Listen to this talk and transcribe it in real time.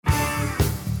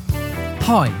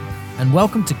Hi, and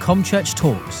welcome to ComChurch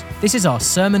Talks. This is our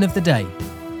sermon of the day.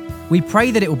 We pray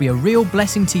that it will be a real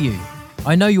blessing to you.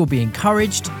 I know you'll be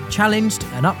encouraged, challenged,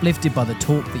 and uplifted by the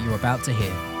talk that you're about to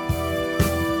hear.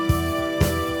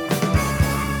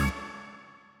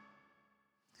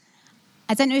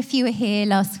 I don't know if you were here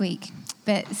last week,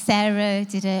 but Sarah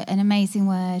did an amazing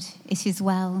word. It is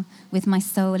well with my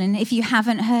soul. And if you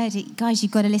haven't heard it, guys,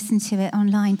 you've got to listen to it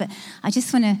online. But I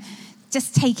just want to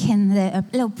take in a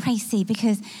little précis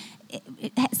because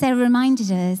Sarah reminded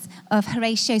us of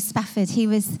Horatio Spafford. He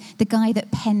was the guy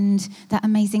that penned that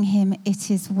amazing hymn,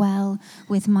 It Is Well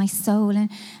With My Soul.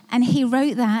 And he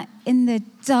wrote that in the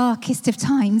darkest of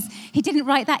times. He didn't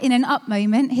write that in an up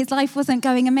moment. His life wasn't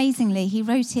going amazingly. He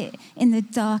wrote it in the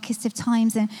darkest of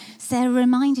times. And Sarah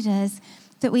reminded us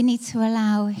that we need to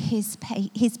allow his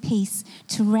peace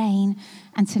to reign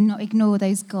and to not ignore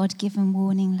those God-given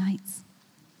warning lights.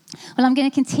 Well, I'm going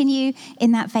to continue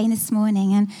in that vein this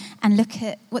morning and look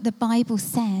at what the Bible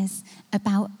says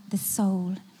about the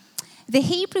soul. The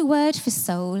Hebrew word for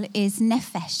soul is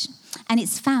nephesh, and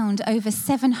it's found over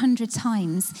 700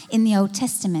 times in the Old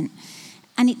Testament.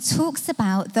 And it talks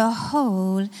about the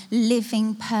whole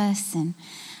living person.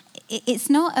 It's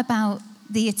not about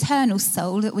the eternal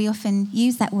soul that we often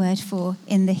use that word for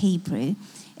in the Hebrew.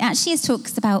 It actually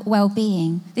talks about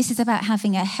well-being. This is about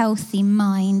having a healthy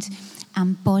mind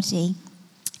and body.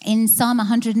 In Psalm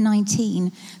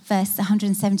 119, verse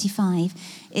 175,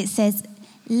 it says,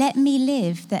 "Let me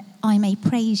live that I may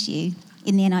praise you,"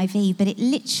 in the NIV, but it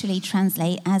literally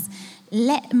translates as,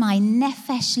 "Let my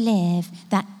nephesh live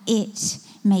that it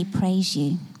may praise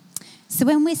you." So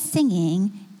when we're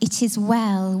singing, "It is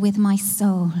well with my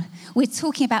soul," we're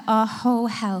talking about our whole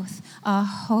health, our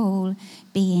whole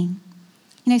being.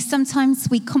 You know, sometimes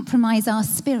we compromise our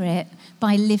spirit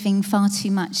by living far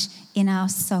too much in our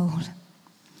soul.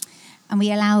 And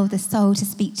we allow the soul to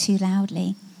speak too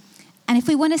loudly. And if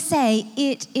we want to say,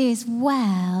 "It is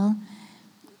well,"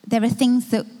 there are things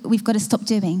that we've got to stop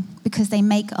doing because they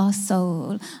make our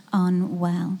soul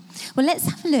unwell. Well, let's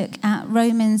have a look at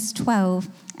Romans 12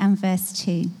 and verse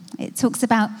 2. It talks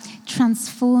about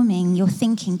transforming your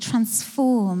thinking,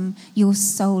 transform your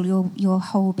soul, your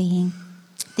whole being.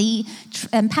 The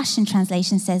Passion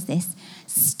Translation says this: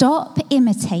 "Stop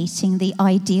imitating the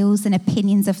ideals and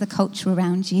opinions of the culture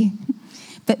around you,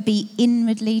 but be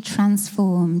inwardly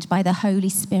transformed by the Holy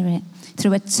Spirit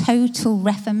through a total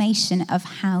reformation of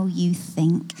how you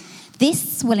think.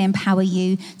 This will empower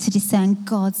you to discern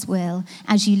God's will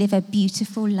as you live a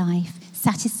beautiful life,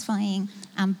 satisfying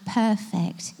and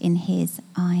perfect in His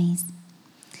eyes."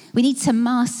 We need to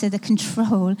master the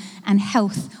control and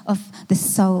health of the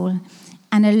soul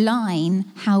and align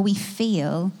how we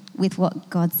feel with what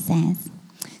God says.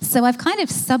 So I've kind of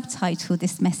subtitled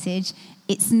this message,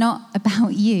 "It's Not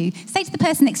About You." Say to the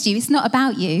person next to you, "It's not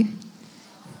about you."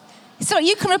 So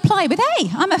you can reply with, "Hey,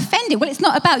 I'm offended." Well, it's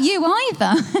not about you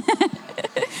either.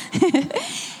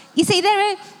 You see,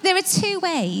 there are two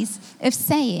ways of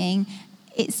saying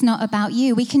it's not about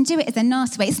you. We can do it as a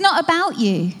nasty way. It's not about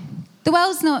you. The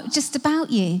world's not just about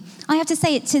you. I have to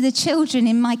say it to the children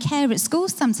in my care at school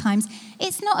sometimes.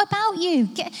 It's not about you.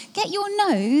 Get your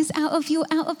nose out of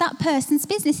that person's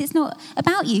business. It's not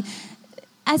about you.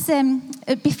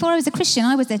 Before I was a Christian,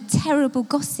 I was a terrible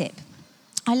gossip.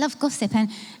 I love gossip,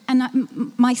 and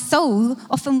my soul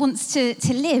often wants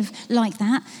to live like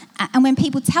that. And when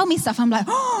people tell me stuff, I'm like,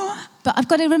 oh! But I've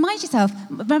got to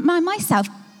remind myself,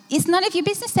 it's none of your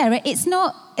business, Sarah. It's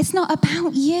not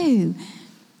about you.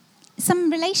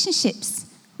 Some relationships,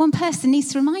 one person needs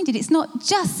to be reminded it's not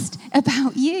just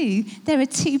about you. There are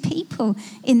two people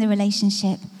in the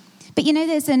relationship. But you know,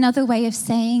 there's another way of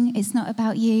saying it's not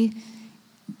about you.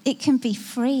 It can be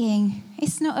freeing.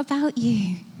 It's not about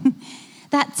you.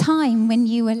 That time when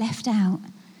you were left out,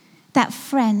 that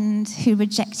friend who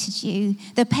rejected you,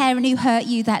 the parent who hurt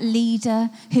you, that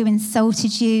leader who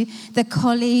insulted you, the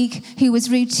colleague who was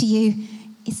rude to you,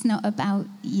 it's not about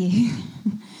you.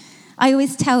 I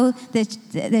always tell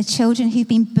the children who've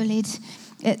been bullied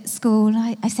at school,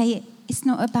 I say, it's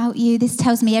not about you. This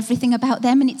tells me everything about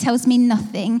them, and it tells me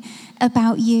nothing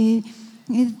about you.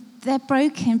 They're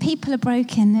broken. People are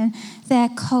broken. And they're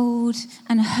cold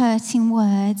and hurting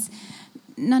words.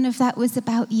 None of that was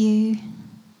about you.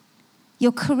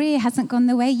 Your career hasn't gone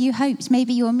the way you hoped.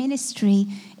 Maybe your ministry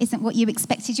isn't what you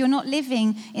expected. You're not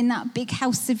living in that big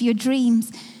house of your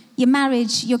dreams. Your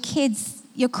marriage, your kids,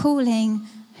 your calling,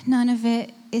 none of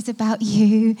it is about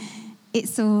you.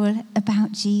 It's all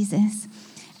about Jesus.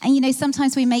 And you know,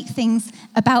 sometimes we make things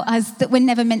about us that were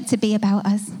never meant to be about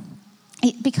us.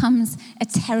 It becomes a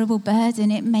terrible burden.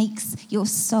 It makes your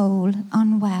soul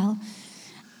unwell.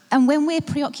 And when we're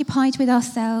preoccupied with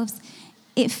ourselves,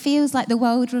 it feels like the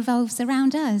world revolves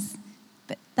around us.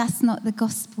 But that's not the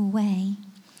gospel way.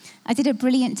 I did a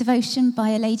brilliant devotion by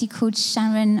a lady called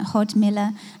Sharon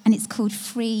Hodmiller, and it's called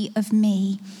Free of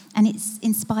Me. And it's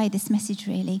inspired this message,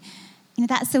 really. You know,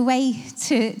 that's a way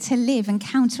to live and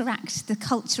counteract the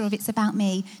culture of it's about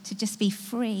me, to just be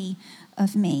free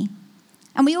of me.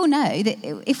 And we all know that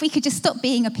if we could just stop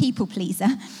being a people pleaser,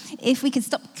 if we could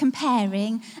stop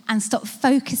comparing and stop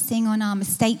focusing on our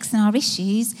mistakes and our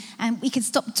issues, and we could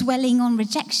stop dwelling on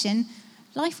rejection,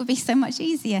 life would be so much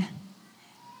easier.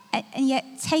 And yet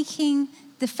taking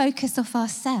the focus off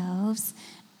ourselves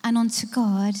and onto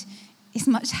God is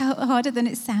much harder than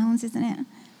it sounds, isn't it?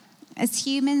 As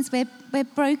humans, we're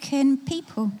broken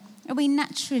people. And we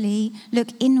naturally look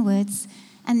inwards,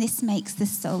 and this makes the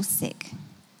soul sick.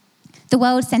 The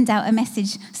world sends out a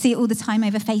message, see it all the time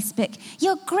over Facebook.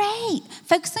 You're great.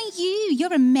 Focus on you.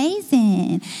 You're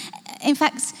amazing. In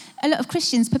fact, a lot of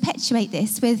Christians perpetuate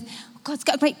this with, God's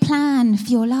got a great plan for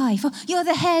your life. Oh, you're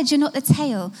the head, you're not the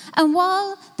tail. And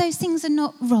while those things are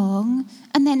not wrong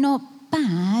and they're not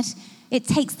bad, it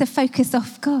takes the focus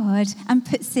off God and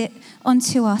puts it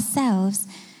onto ourselves.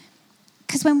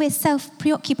 Because when we're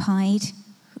self-preoccupied,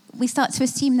 we start to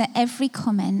assume that every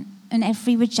comment and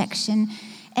every rejection,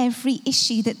 every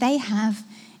issue that they have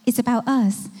is about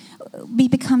us. We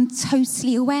become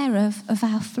totally aware of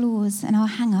our flaws and our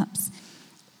hang-ups.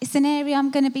 It's an area,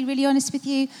 I'm going to be really honest with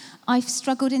you, I've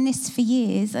struggled in this for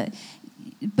years.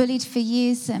 Bullied for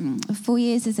years, 4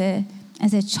 years as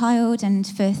a child and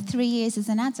for 3 years as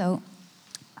an adult.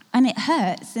 And it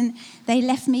hurts. And they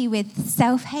left me with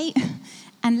self-hate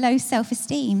and low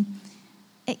self-esteem.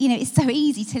 It's so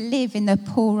easy to live in the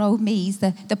poor old me's,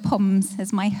 the POMs,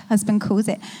 as my husband calls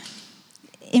it.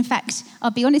 In fact,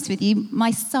 I'll be honest with you,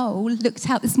 my soul looked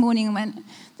out this morning and went,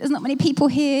 there's not many people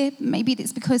here. Maybe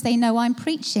it's because they know I'm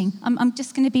preaching. I'm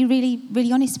just going to be really,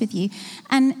 really honest with you.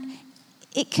 And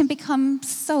it can become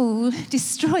soul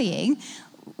destroying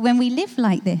when we live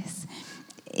like this.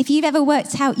 If you've ever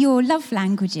worked out your love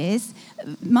languages,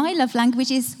 my love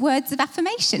language is words of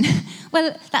affirmation.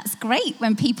 Well, that's great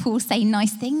when people say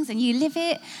nice things and you live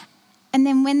it. And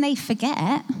then when they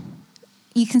forget,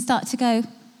 you can start to go,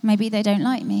 maybe they don't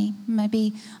like me.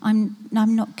 Maybe I'm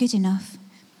not good enough.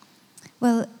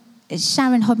 Well,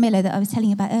 Sharon Hodmiller that I was telling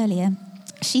you about earlier,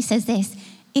 she says this: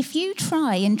 if you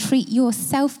try and treat your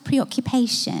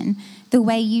self-preoccupation the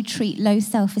way you treat low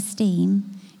self-esteem,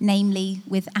 namely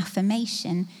with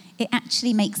affirmation, it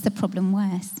actually makes the problem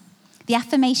worse. The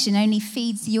affirmation only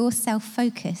feeds your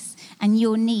self-focus, and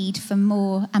your need for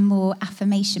more and more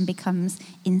affirmation becomes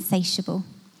insatiable.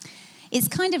 It's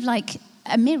kind of like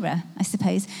a mirror, I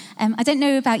suppose. I don't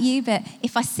know about you, but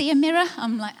if I see a mirror,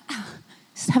 I'm like,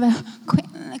 just have a quick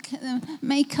look at the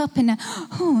makeup and,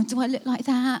 do I look like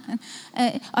that?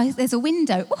 And there's a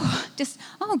window.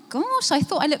 Oh gosh, I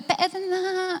thought I looked better than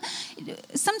that.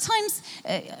 Sometimes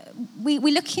we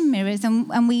look in mirrors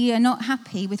and we are not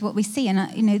happy with what we see.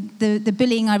 And the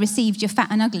bullying I received, you're fat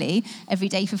and ugly, every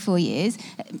day for 4 years,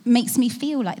 makes me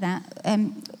feel like that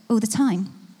all the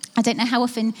time. I don't know how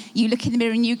often you look in the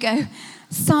mirror and you go,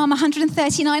 Psalm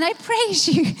 139, I praise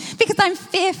you because I'm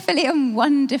fearfully and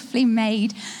wonderfully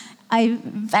made. I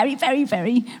very, very,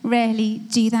 very rarely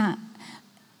do that.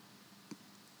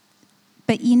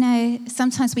 But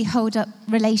sometimes we hold up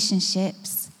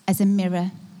relationships as a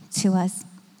mirror to us.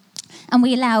 And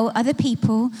we allow other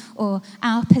people or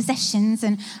our possessions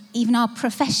and even our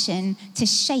profession to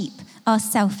shape our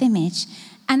self-image.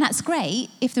 And that's great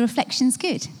if the reflection's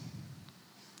good.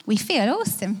 We feel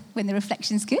awesome when the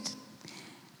reflection's good.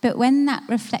 But when that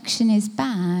reflection is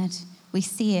bad, we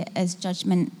see it as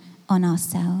judgment on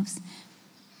ourselves.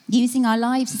 Using our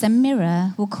lives as a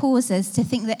mirror will cause us to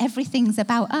think that everything's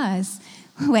about us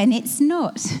when it's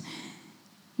not.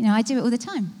 I do it all the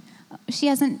time. She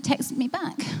hasn't texted me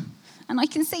back, and I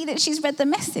can see that she's read the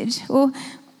message, or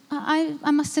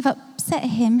I must have upset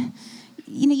him.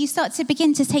 You start to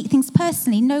begin to take things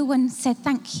personally. No one said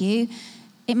thank you.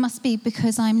 It must be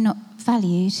because I'm not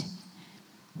valued.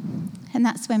 And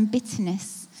that's when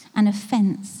bitterness and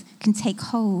offense can take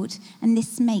hold, and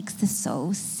this makes the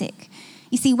soul sick.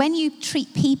 You see, when you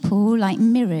treat people like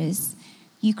mirrors,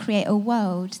 you create a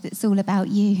world that's all about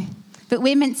you. But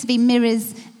we're meant to be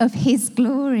mirrors of his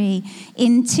glory.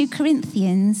 In 2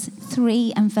 Corinthians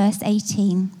 3 and verse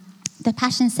 18, the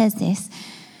Passion says this: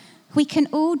 we can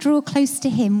all draw close to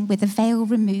him with a veil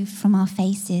removed from our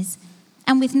faces.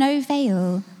 And with no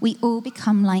veil, we all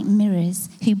become like mirrors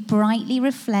who brightly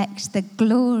reflect the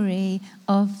glory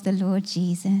of the Lord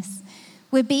Jesus.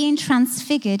 We're being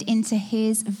transfigured into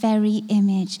his very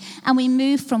image. And we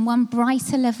move from one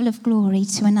brighter level of glory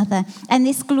to another. And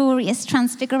this glorious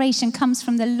transfiguration comes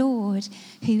from the Lord,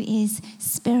 who is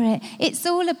Spirit. It's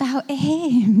all about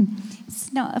him.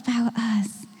 It's not about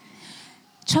us.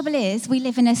 Trouble is, we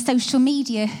live in a social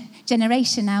media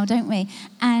generation now, don't we?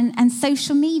 And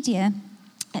social media,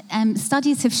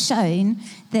 studies have shown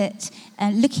that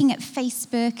looking at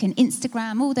Facebook and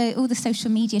Instagram, all the social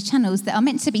media channels that are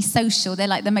meant to be social, they're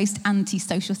like the most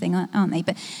anti-social thing, aren't they?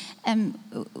 But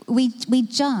we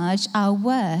judge our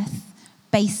worth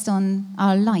based on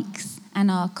our likes and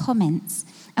our comments.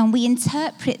 And we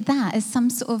interpret that as some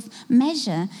sort of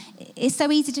measure. It's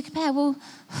so easy to compare. Well,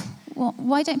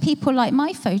 why don't people like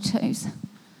my photos?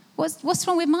 What's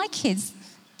wrong with my kids?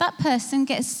 That person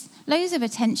gets loads of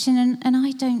attention and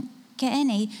I don't get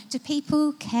any. Do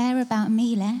people care about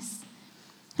me less?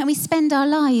 And we spend our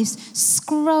lives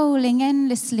scrolling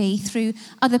endlessly through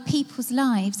other people's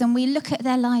lives, and we look at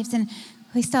their lives and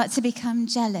we start to become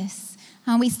jealous,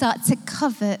 and we start to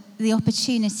covet the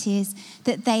opportunities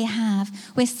that they have.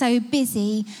 We're so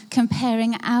busy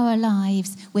comparing our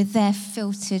lives with their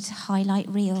filtered highlight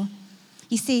reel.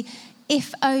 You see,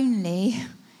 if only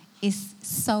is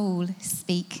soul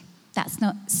speak. That's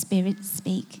not spirit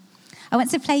speak. I want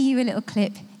to play you a little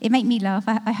clip. It made me laugh.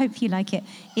 I hope you like it.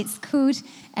 It's called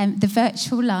The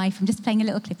Virtual Life. I'm just playing a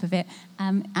little clip of it.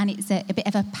 And it's a bit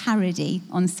of a parody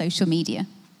on social media.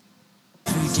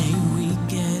 Every day we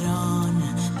get on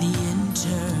the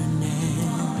internet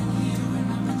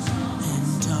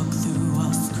and talk through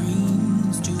our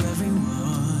screens to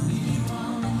everyone.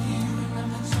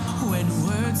 When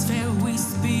words fail, we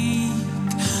speak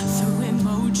through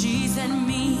emojis and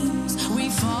memes. We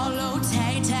follow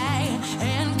Tay-Tay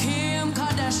and Kim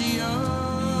Kardashian.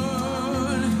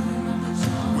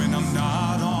 When I'm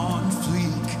not on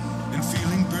fleek and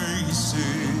feeling basic,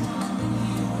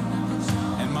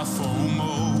 and my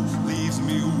FOMO leaves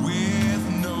me with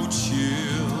no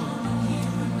chill,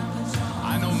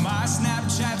 I know my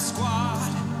Snapchat squad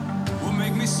will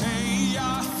make me say,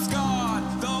 yes, God,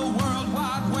 the World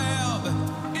Wide Web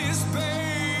is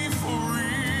paid for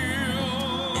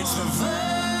real. It's the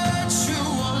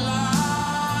virtual life,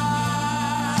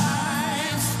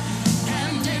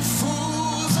 and it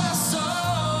fools us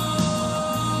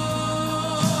all.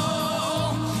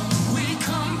 We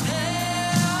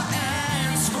compare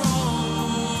and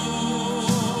scroll,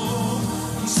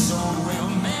 so we'll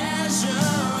measure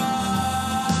up.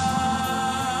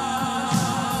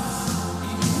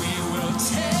 We will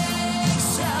take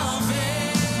selfies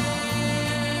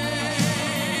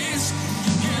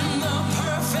in the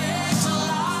perfect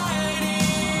lighting.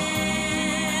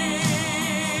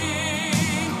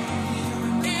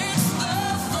 It's the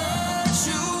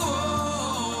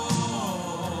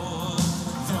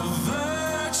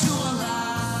virtual life.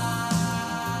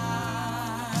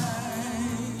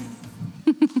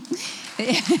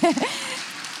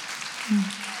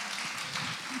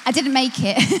 I didn't make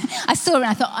it. I saw it and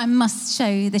I thought, I must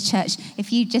show the church.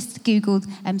 If you just Googled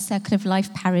Circle of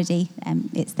Life parody,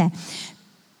 it's there.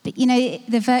 But you know,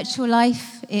 the virtual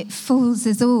life, it fools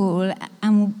us all,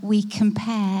 and we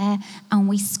compare and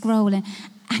we scroll.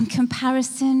 And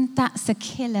comparison, that's a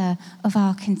killer of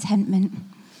our contentment.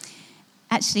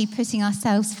 Actually, putting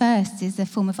ourselves first is a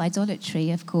form of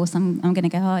idolatry, of course. I'm going to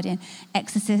go hard in.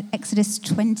 Exodus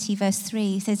 20, verse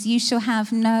 3 says, "You shall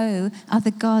have no other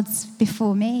gods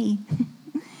before me."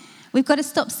 We've got to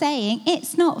stop saying,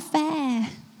 it's not fair.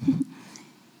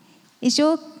 Is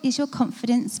your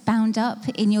confidence bound up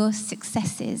in your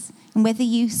successes and whether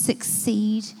you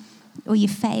succeed or you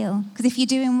fail? Because if you're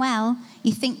doing well,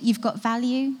 you think you've got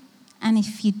value. And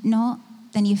if you're not,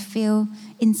 then you feel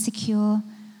insecure.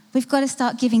 We've got to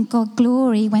start giving God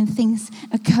glory when things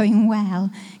are going well,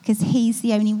 because he's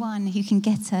the only one who can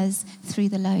get us through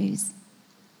the lows.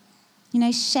 You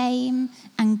know, shame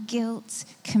and guilt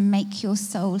can make your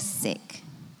soul sick.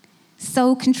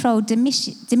 Soul control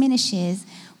diminishes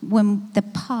when the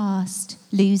past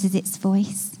loses its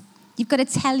voice. You've got to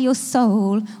tell your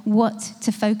soul what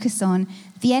to focus on.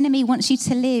 The enemy wants you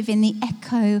to live in the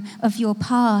echo of your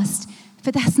past,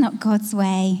 but that's not God's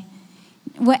way.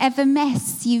 Whatever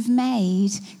mess you've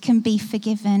made can be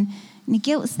forgiven. And the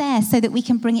guilt's there so that we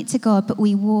can bring it to God, but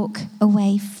we walk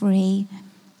away free.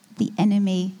 The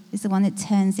enemy is the one that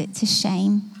turns it to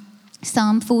shame.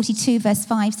 Psalm 42, verse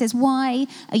 5 says, "Why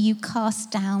are you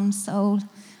cast down, soul?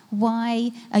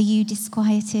 Why are you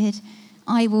disquieted?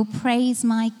 I will praise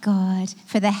my God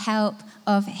for the help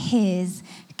of his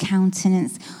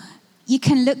countenance." You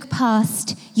can look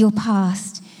past your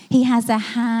past. He has a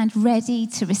hand ready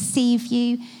to receive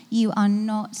you. You are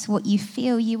not what you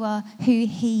feel. You are who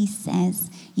he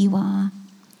says you are.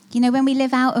 You know, when we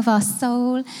live out of our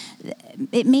soul,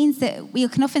 it means that we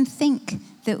can often think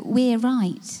that we're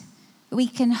right. We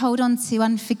can hold on to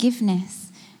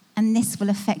unforgiveness, and this will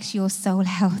affect your soul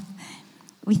health.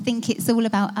 We think it's all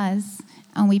about us,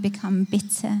 and we become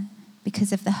bitter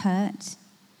because of the hurt.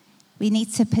 We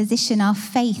need to position our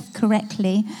faith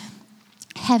correctly.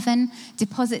 Heaven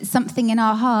deposits something in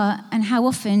our heart, and how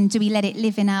often do we let it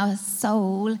live in our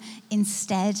soul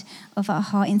instead of our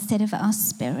heart, instead of our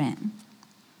spirit?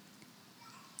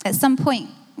 At some point,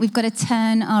 we've got to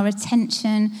turn our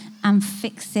attention and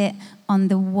fix it on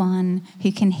the one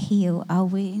who can heal our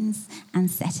wounds and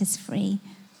set us free.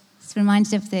 It's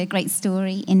reminded of the great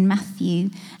story in Matthew,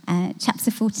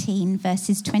 chapter 14,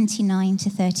 verses 29 to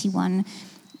 31,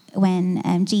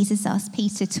 when Jesus asked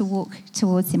Peter to walk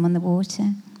towards him on the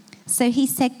water. So he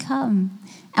said, "Come."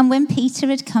 And when Peter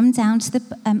had come down to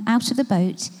out of the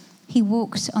boat, he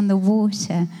walked on the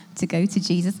water to go to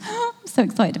Jesus. I'm so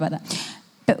excited about that.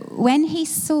 But when he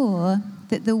saw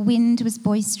that the wind was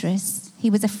boisterous, he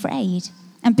was afraid.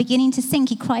 And beginning to sink,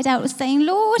 he cried out, saying,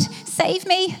 "Lord, save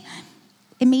me."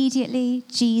 Immediately,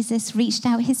 Jesus reached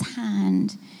out his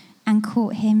hand and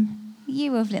caught him.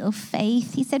 "You of little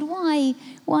faith," he said,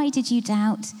 why did you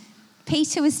doubt?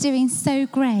 Peter was doing so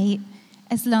great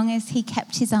as long as he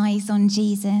kept his eyes on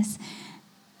Jesus.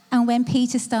 And when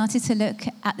Peter started to look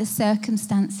at the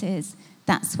circumstances,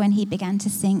 that's when he began to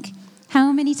sink.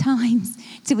 How many times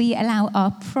do we allow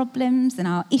our problems and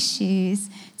our issues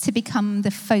to become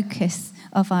the focus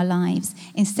of our lives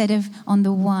instead of on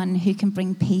the one who can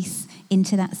bring peace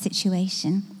into that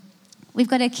situation? We've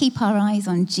got to keep our eyes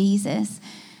on Jesus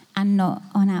and not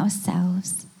on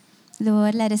ourselves.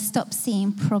 Lord, let us stop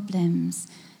seeing problems,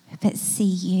 but see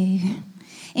you.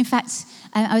 In fact,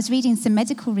 I was reading some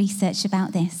medical research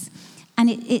about this, and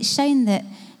it's shown that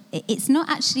it's not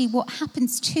actually what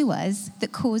happens to us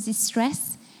that causes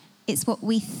stress, it's what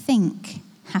we think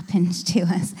happened to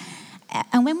us.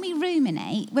 And when we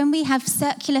ruminate, when we have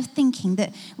circular thinking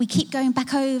that we keep going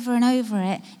back over and over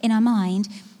it in our mind,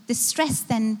 the stress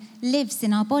then lives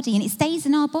in our body, and it stays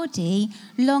in our body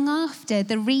long after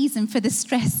the reason for the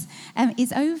stress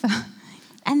is over.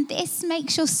 And this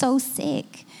makes your soul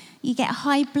sick. You get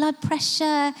high blood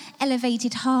pressure,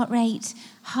 elevated heart rate,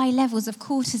 high levels of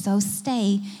cortisol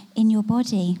stay in your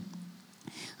body.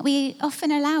 We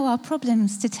often allow our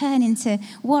problems to turn into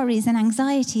worries and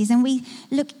anxieties, and we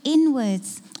look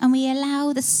inwards and we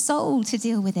allow the soul to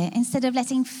deal with it instead of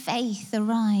letting faith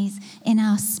arise in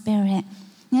our spirit.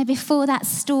 You know, before that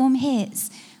storm hits,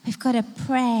 we've got to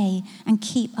pray and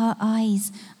keep our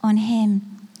eyes on him.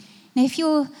 Now, if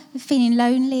you're feeling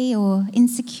lonely or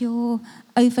insecure,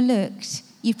 overlooked,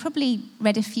 you've probably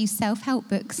read a few self-help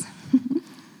books.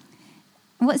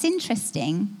 And what's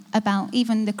interesting about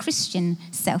even the Christian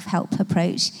self-help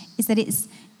approach is that it's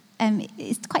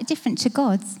quite different to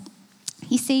God's.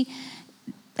 You see,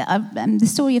 the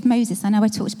story of Moses, I know I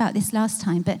talked about this last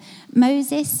time, but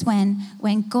Moses,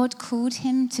 when God called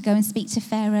him to go and speak to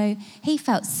Pharaoh, he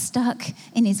felt stuck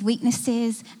in his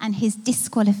weaknesses and his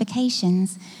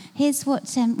disqualifications. Here's what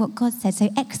God said. So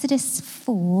Exodus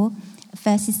 4,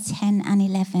 verses 10 and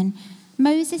 11.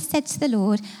 Moses said to the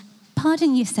Lord,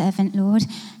 "Pardon your servant, Lord.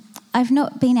 I've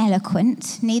not been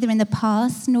eloquent, neither in the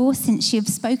past nor since you have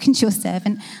spoken to your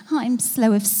servant. I'm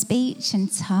slow of speech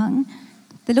and tongue."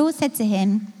 The Lord said to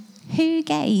him, "Who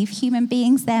gave human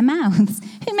beings their mouths?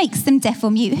 Who makes them deaf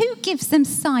or mute? Who gives them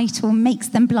sight or makes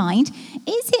them blind?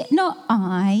 Is it not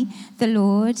I, the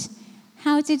Lord?"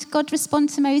 How did God respond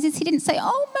to Moses? He didn't say,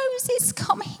 "Oh, Moses,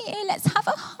 come here, let's have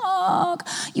a hug.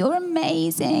 You're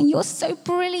amazing. You're so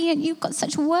brilliant. You've got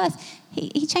such worth."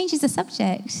 He changes the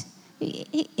subject.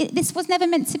 This was never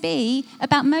meant to be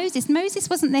about Moses. Moses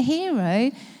wasn't the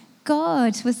hero.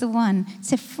 God was the one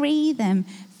to free them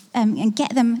and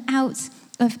get them out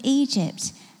of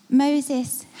Egypt.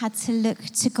 Moses had to look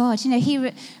to God. You know,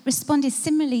 he responded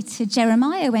similarly to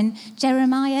Jeremiah when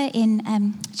Jeremiah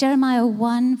in Jeremiah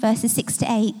 1, verses 6 to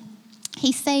 8,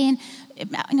 he's saying,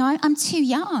 I'm too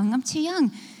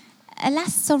young.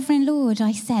 "Alas, sovereign Lord,"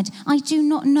 I said, "I do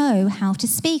not know how to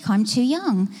speak. I'm too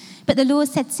young." But the Lord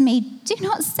said to me, "Do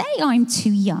not say I'm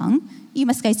too young. You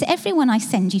must go to everyone I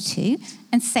send you to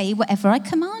and say whatever I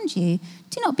command you.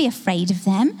 Do not be afraid of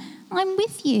them. I'm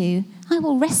with you. I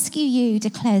will rescue you,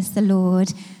 declares the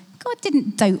Lord." God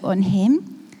didn't dote on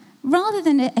him. Rather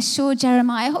than assure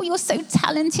Jeremiah, "Oh, you're so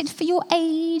talented for your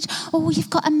age. Oh, you've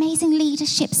got amazing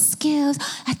leadership skills,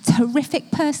 a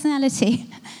terrific personality,"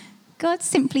 God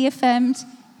simply affirmed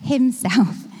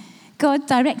himself. God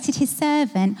directed his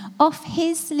servant off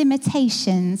his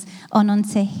limitations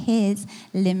onto his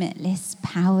limitless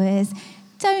powers.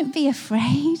 Don't be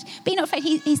afraid. Be not afraid.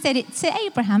 He said it to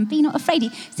Abraham. Be not afraid. He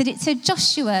said it to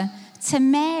Joshua, to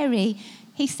Mary.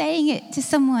 He's saying it to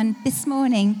someone this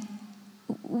morning.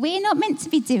 We're not meant to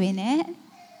be doing it.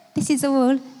 This is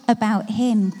all about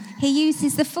him. He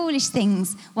uses the foolish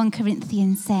things, 1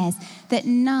 Corinthians says, that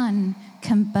none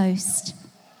can boast.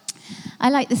 I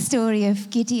like the story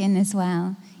of Gideon as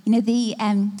well. You know,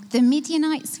 the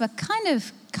Midianites were kind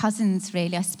of cousins,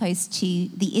 really, I suppose, to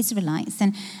the Israelites.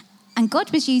 And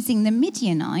God was using the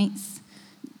Midianites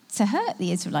to hurt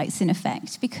the Israelites, in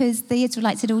effect, because the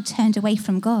Israelites had all turned away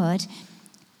from God.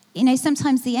 You know,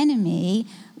 sometimes the enemy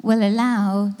will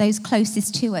allow those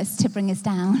closest to us to bring us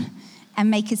down and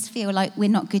make us feel like we're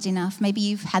not good enough. Maybe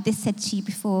you've had this said to you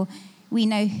before. We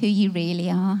know who you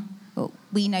really are. Or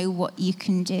we know what you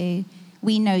can do.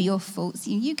 We know your faults.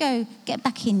 You go, get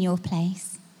back in your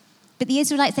place. But the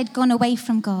Israelites had gone away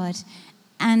from God.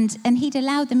 And he'd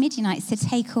allowed the Midianites to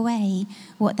take away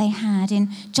what they had. In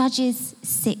Judges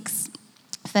 6,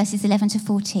 verses 11 to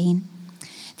 14.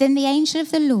 Then the angel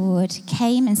of the Lord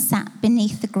came and sat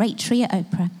beneath the great tree at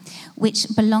Ophrah, which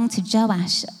belonged to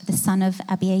Joash, the son of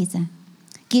Abiezer.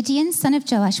 Gideon, son of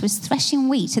Joash, was threshing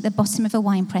wheat at the bottom of a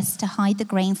winepress to hide the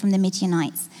grain from the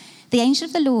Midianites. The angel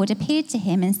of the Lord appeared to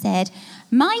him and said,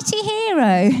 "Mighty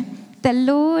hero, the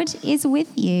Lord is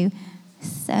with you."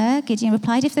 "Sir," Gideon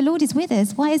replied, "if the Lord is with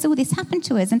us, why has all this happened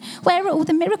to us? And where are all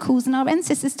the miracles our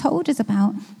ancestors told us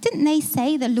about? Didn't they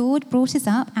say the Lord brought us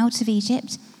up out of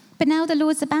Egypt? But now the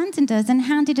Lord's abandoned us and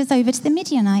handed us over to the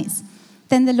Midianites."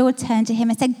 Then the Lord turned to him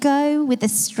and said, "Go with the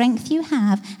strength you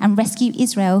have and rescue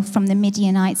Israel from the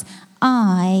Midianites.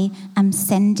 I am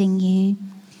sending you."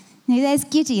 Now there's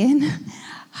Gideon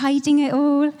hiding it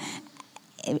all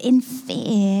in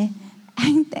fear.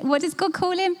 And what does God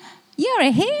call him? "You're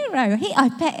a hero." I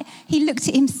bet he looked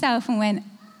at himself and went,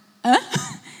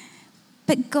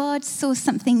 But God saw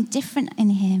something different in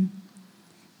him.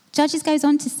 Judges goes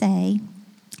on to say,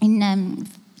 in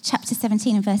chapter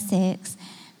 17 and verse 6,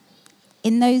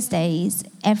 in those days,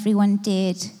 everyone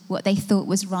did what they thought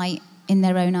was right in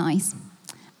their own eyes.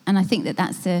 And I think that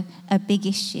that's a big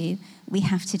issue we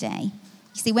have today.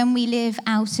 You see, when we live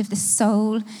out of the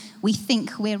soul, we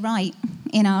think we're right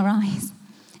in our eyes.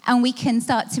 And we can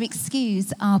start to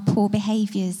excuse our poor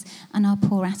behaviours and our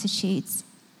poor attitudes.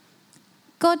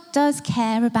 God does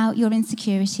care about your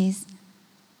insecurities,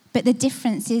 but the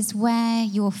difference is where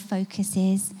your focus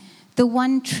is. The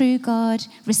one true God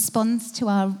responds to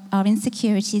our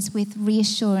insecurities with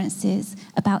reassurances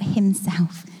about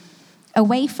himself,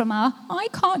 away from our, "I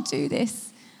can't do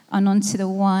this," and onto the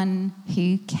one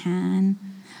who can.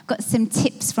 I've got some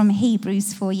tips from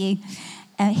Hebrews for you.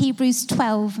 Hebrews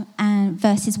 12,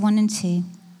 verses 1 and 2.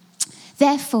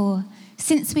 "Therefore,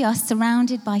 since we are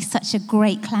surrounded by such a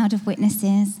great cloud of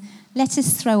witnesses, let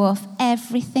us throw off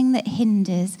everything that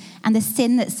hinders and the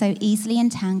sin that so easily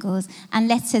entangles, and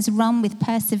let us run with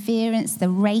perseverance the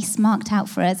race marked out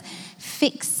for us,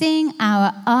 fixing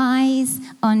our eyes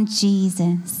on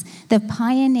Jesus, the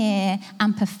pioneer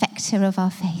and perfecter of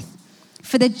our faith.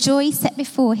 For the joy set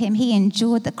before him, he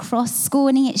endured the cross,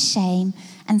 scorning its shame,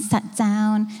 and sat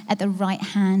down at the right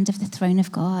hand of the throne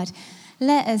of God."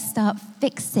 Let us start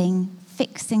fixing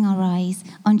our eyes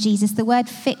on Jesus. The word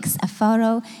fix,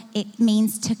 apharo, it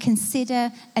means to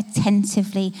consider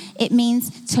attentively. It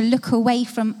means to look away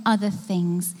from other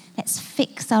things. Let's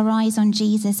fix our eyes on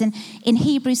Jesus. And in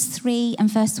Hebrews 3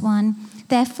 and verse 1,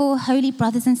 "Therefore, holy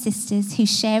brothers and sisters who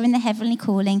share in the heavenly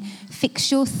calling, fix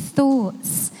your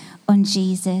thoughts on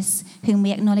Jesus, whom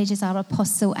we acknowledge as our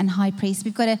apostle and high priest."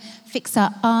 We've got to fix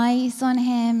our eyes on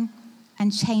him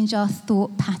and change our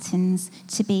thought patterns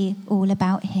to be all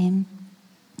about him.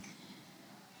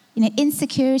 You know,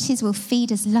 insecurities will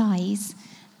feed us lies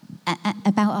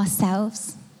about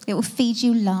ourselves. It will feed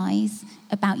you lies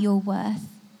about your worth.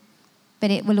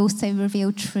 But it will also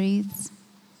reveal truths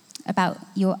about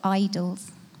your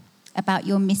idols, about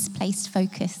your misplaced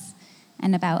focus,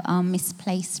 and about our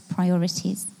misplaced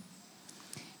priorities.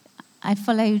 I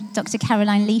follow Dr.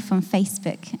 Caroline Leaf on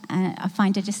Facebook. I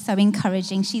find her just so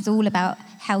encouraging. She's all about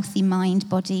healthy mind,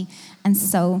 body, and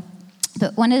soul.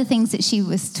 But one of the things that she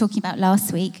was talking about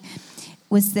last week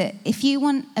was that if you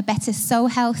want a better soul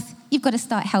health, you've got to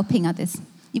start helping others.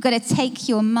 You've got to take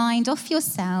your mind off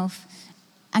yourself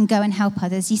and go and help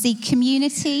others. You see,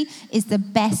 community is the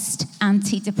best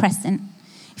antidepressant.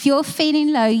 If you're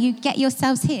feeling low, you get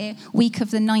yourselves here week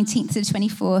of the 19th to the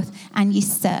 24th and you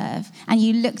serve. And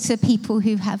you look to people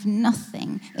who have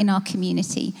nothing in our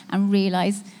community and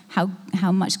realise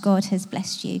how much God has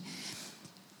blessed you.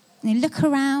 Look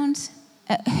around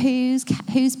at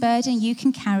whose burden you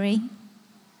can carry.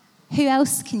 Who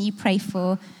else can you pray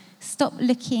for? Stop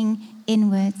looking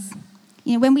inwards.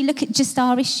 When we look at just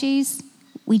our issues,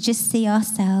 we just see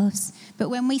ourselves. But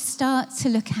when we start to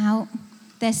look out,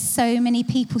 there's so many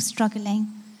people struggling.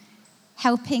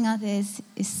 Helping others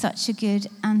is such a good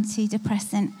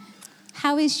antidepressant.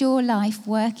 How is your life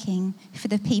working for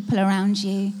the people around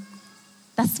you?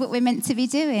 That's what we're meant to be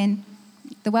doing.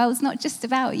 The world's not just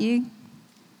about you.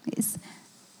 It's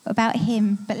about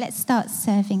him. But let's start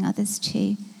serving others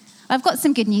too. I've got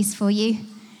some good news for you.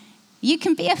 You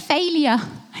can be a failure.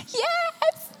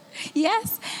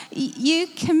 Yes. You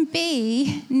can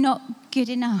be not good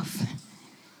enough.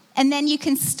 And then you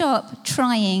can stop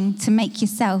trying to make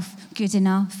yourself good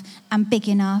enough and big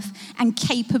enough and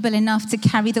capable enough to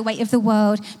carry the weight of the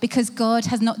world, because God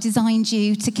has not designed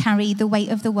you to carry the weight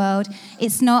of the world.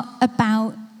 It's not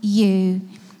about you.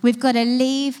 We've got to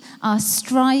leave our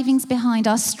strivings behind,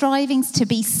 our strivings to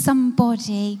be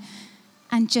somebody,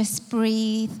 and just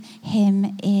breathe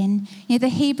him in. The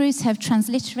Hebrews have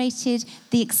transliterated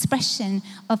the expression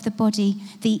of the body,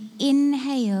 the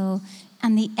inhale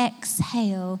and the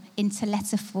exhale, into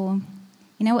letter form.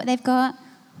 You know what they've got?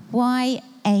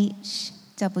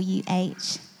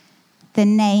 YHWH, the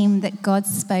name that God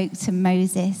spoke to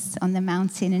Moses on the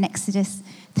mountain in Exodus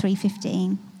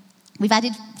 3:15. We've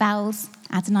added vowels,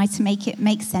 Adonai, to make it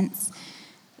make sense.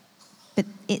 But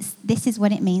this is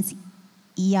what it means.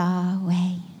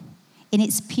 Yahweh. In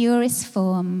its purest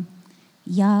form,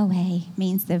 Yahweh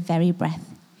means the very breath.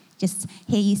 Just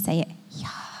hear you say it.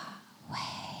 Yahweh,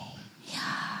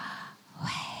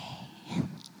 Yahweh.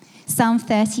 Psalm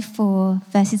 34,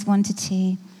 verses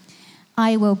 1-2.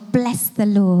 I will bless the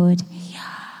Lord,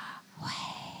 Yahweh,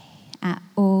 at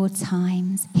all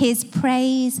times. His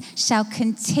praise shall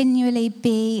continually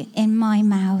be in my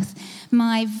mouth.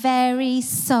 My very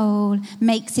soul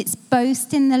makes its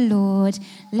boast in the Lord.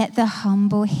 Let the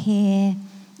humble hear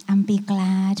and be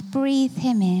glad. Breathe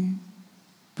him in.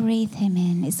 Breathe him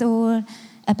in. It's all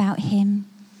about him.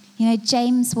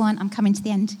 James 1, I'm coming to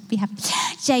the end.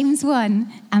 James 1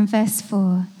 and verse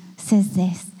 4 says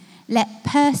this. Let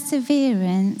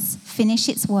perseverance finish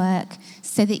its work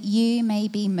so that you may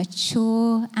be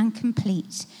mature and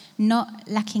complete, not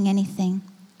lacking anything.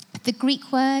 The Greek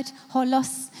word,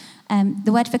 holos,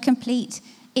 the word for complete,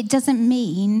 it doesn't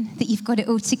mean that you've got it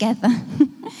all together.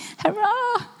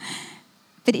 Hurrah!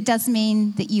 But it does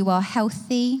mean that you are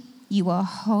healthy, you are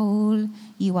whole,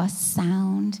 you are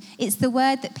sound. It's the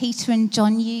word that Peter and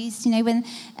John used, when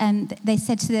they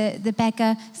said to the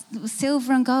beggar,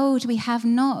 silver and gold we have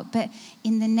not, but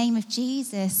in the name of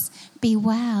Jesus, be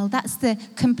well. That's the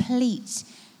complete.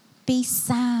 Be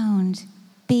sound,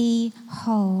 be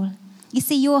whole. You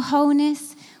see, your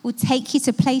wholeness will take you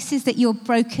to places that your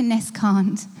brokenness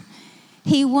can't.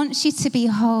 He wants you to be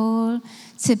whole,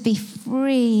 to be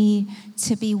free,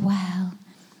 to be well.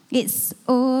 It's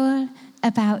all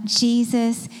about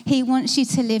Jesus. He wants you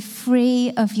to live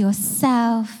free of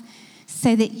yourself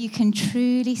so that you can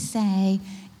truly say,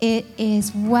 it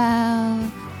is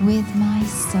well with my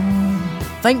soul.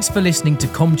 Thanks for listening to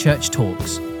ComChurch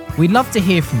Talks. We'd love to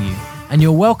hear from you, and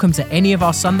you're welcome to any of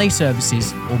our Sunday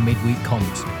services or midweek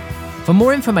comms. For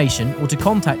more information or to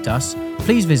contact us,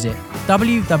 please visit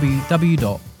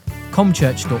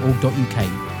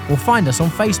www.comchurch.org.uk or find us on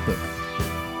Facebook.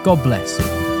 God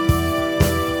bless.